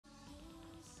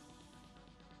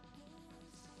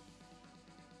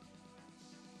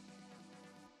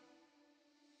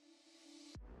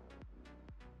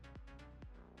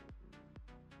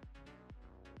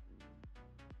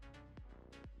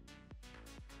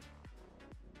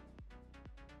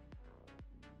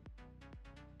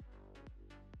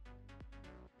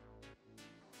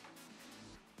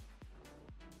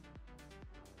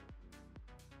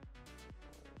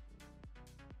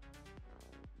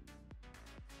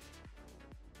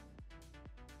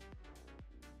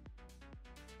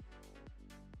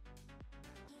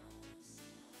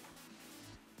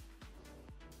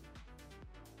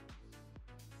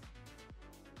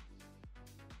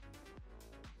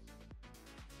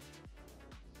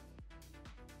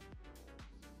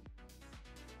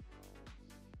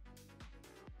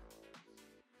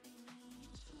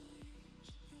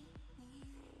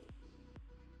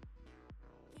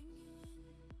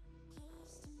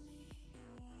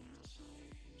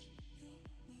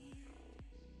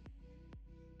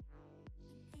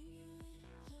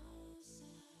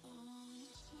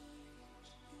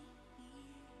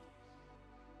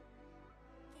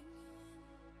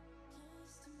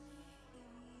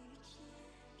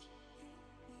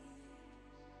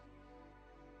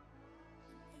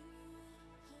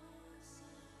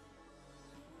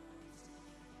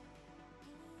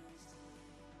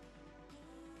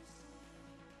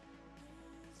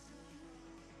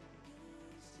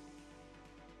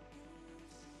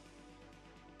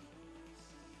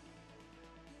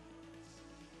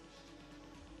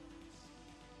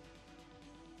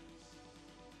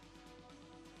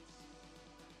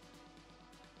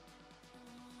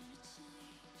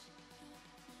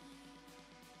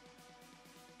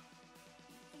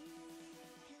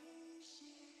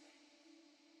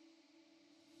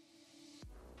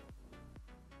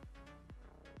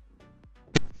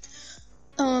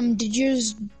Did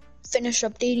yours finish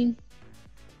updating?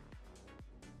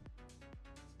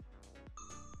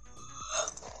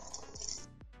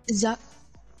 Is that?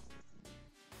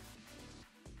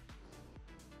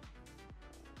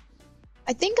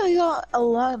 I think I got a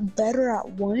lot better at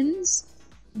ones,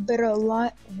 but a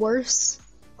lot worse,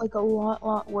 like a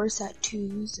lot worse at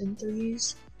twos and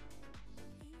threes.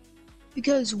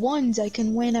 Because ones I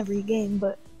can win every game,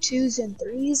 but twos and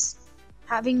threes,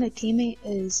 having a teammate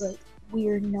is like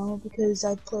weird now because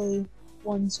I play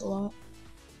ones a lot.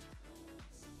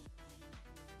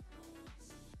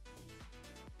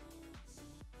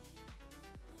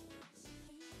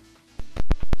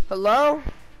 Hello?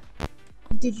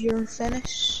 Did yours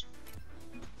finish?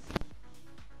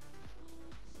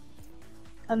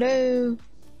 Hello?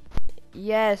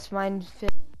 Yes, mine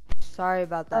finished. Sorry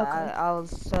about that. Okay. I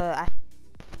was,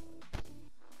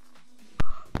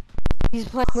 he's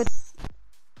playing with...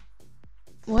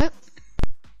 What?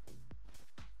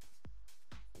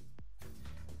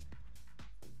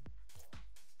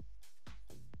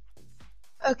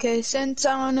 Okay, since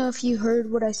I don't know if you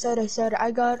heard what I said I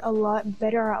got a lot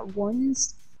better at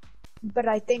ones, but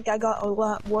I think I got a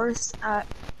lot worse at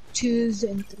twos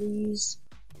and threes.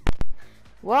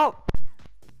 Well...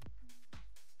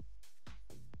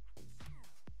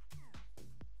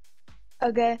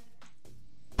 Okay.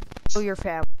 your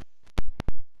family.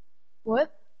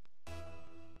 What?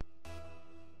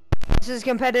 This is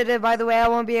competitive, by the way. I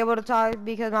won't be able to talk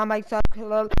because my mic's up.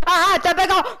 Hello.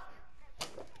 Ah!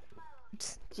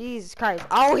 Jesus Christ.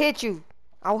 I'll hit you.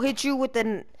 I'll hit you with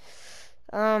the...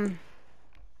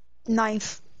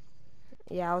 Knife.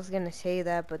 Yeah, I was gonna say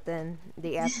that, but then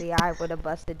the FBI would have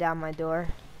busted down my door.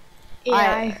 Yeah,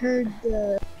 I heard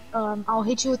the, I'll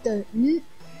hit you with the, and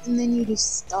then you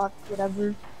just stop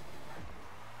whatever.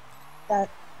 That.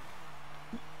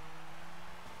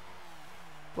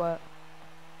 What?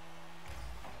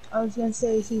 I was gonna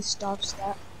say he stops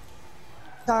that.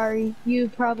 Sorry, you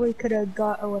probably could have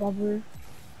got or whatever.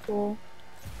 Cool.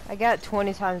 I got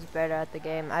 20 times better at the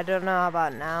game. I don't know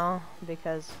about now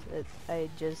because I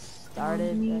just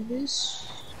started. Me this.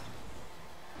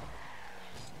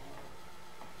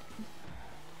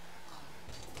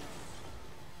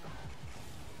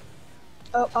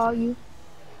 Oh, are you?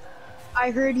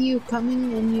 I heard you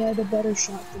coming and you had a better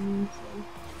shot than me. So.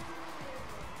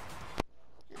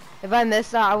 If I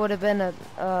missed that, I would have been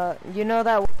a, you know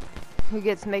that who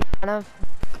gets made fun of?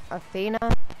 Athena?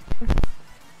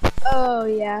 Oh,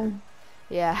 yeah.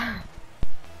 Yeah.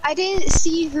 I didn't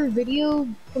see her video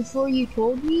before you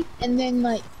told me, and then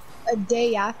like a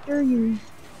day after you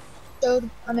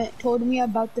told me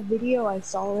about the video, I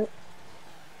saw it.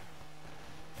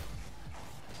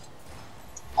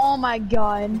 Oh my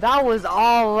god. That was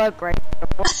all luck right there.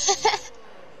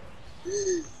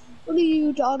 What are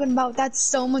you talking about? That's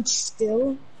so much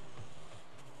skill.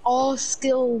 All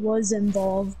skill was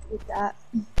involved with that.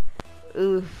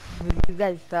 Ooh, you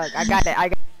guys suck. I got it.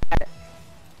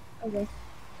 Okay.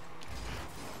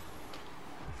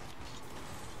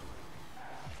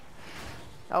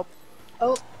 Oh.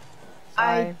 Oh. Sorry.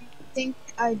 I think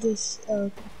I just,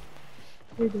 you're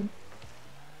good.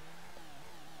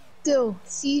 Still,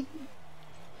 see?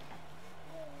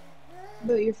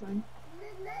 But you're fine.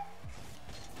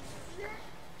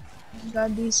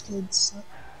 God, these kids suck.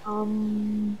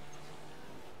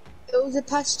 It was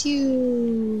attached to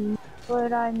you,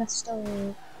 but I messed up.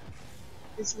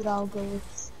 Is what I'll go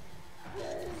with.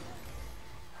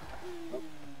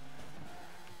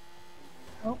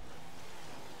 Oh.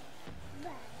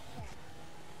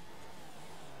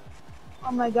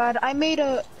 Oh my god, I made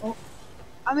a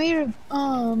me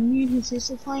and his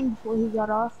sister playing before he got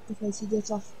off because he gets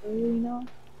off early now.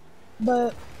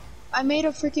 But I made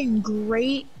a freaking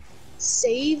great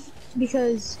save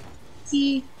because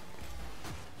he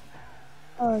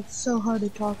it's so hard to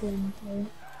talk and play.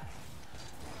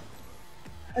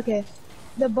 Okay,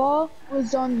 the ball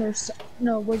was on their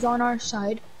was on our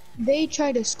side. They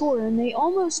tried to score and they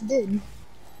almost did,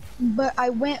 but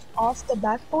I went off the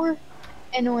backboard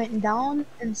and went down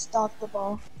and stopped the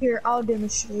ball. Here, I'll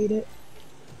demonstrate it.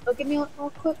 Look at me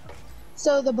real quick.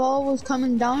 So the ball was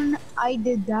coming down. I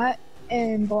did that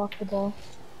and blocked the ball.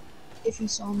 If you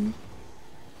saw me.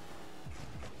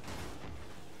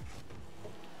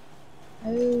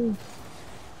 Oh.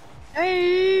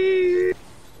 Hey.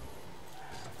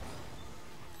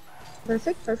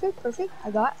 Perfect, perfect, perfect.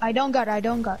 I don't got.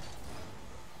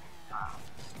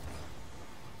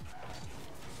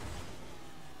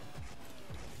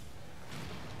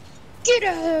 Get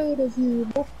out of here.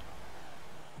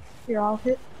 Here, I'll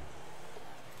hit.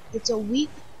 It's a weak,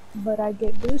 but I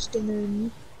get boost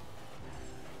and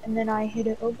then I hit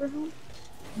it over him.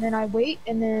 And then I wait,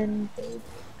 and then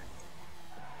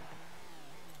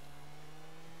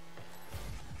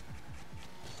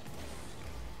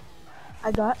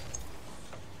I got.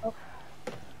 Oh.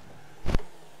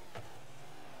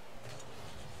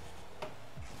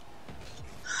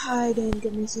 I didn't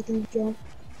get my second jump.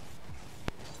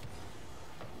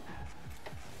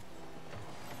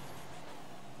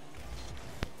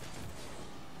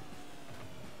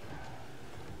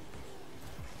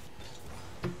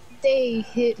 They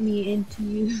hit me into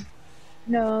you.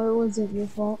 No, it wasn't your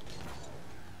fault.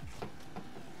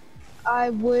 I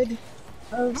would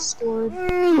have scored.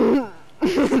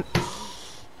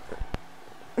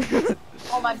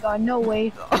 Oh my god, no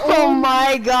way. Oh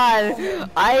my god.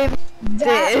 I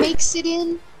That did. makes it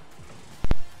in.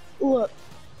 Look.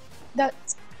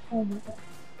 That's. Oh my god.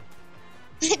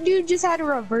 That dude just had a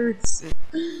reverse.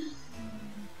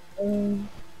 um,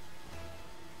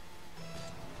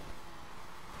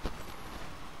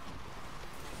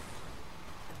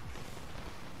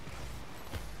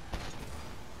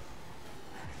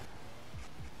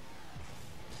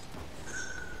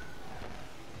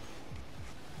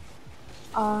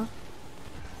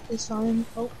 it's fine.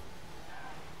 Oh.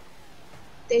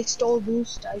 They stole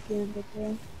boost, I can't get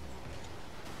there.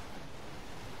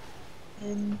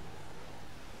 And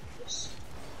just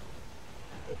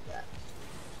did that.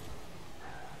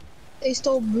 They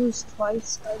stole boost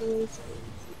twice, by the way,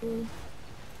 so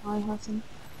I have some.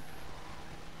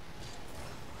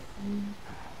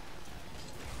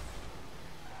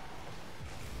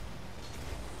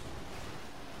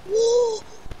 Whoa!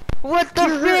 What the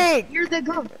frick? You're the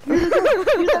girl. You're the girl.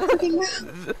 You're the freaking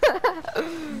girl.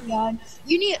 Oh god.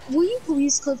 You need. Will you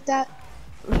please clip that?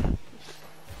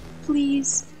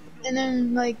 Please. And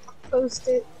then, like, post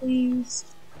it, please.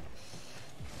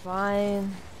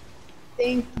 Fine.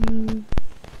 Thank you.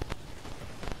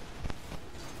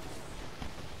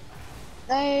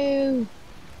 No.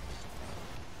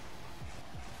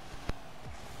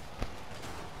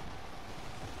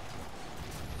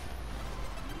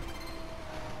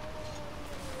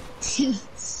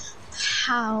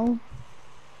 How?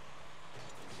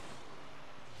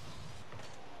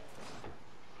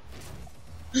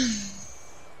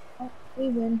 Oh, we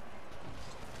win.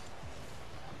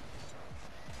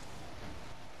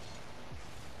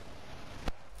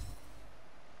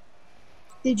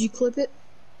 Did you clip it?